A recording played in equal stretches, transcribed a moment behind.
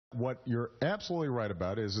what you're absolutely right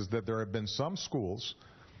about is that there have been some schools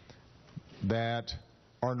that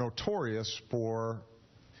are notorious for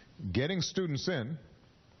getting students in,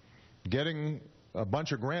 getting a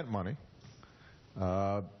bunch of grant money,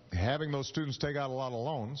 having those students take out a lot of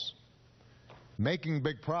loans, making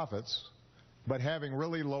big profits, but having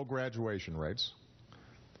really low graduation rates.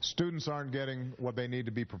 Students aren't getting what they need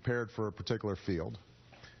to be prepared for a particular field.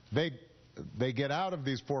 They get out of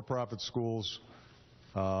these for-profit schools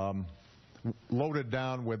loaded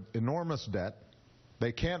down with enormous debt.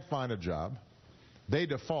 They can't find a job. They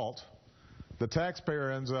default. The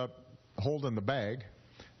taxpayer ends up holding the bag.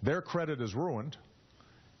 Their credit is ruined,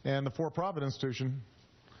 and the for-profit institution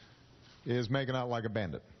is making out like a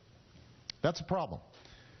bandit. That's a problem.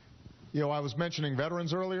 You know, I was mentioning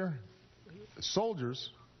veterans earlier. Soldiers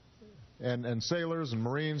and sailors and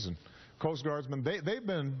Marines and Coast Guardsmen, they've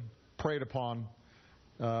been preyed upon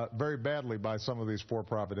very badly by some of these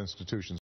for-profit institutions.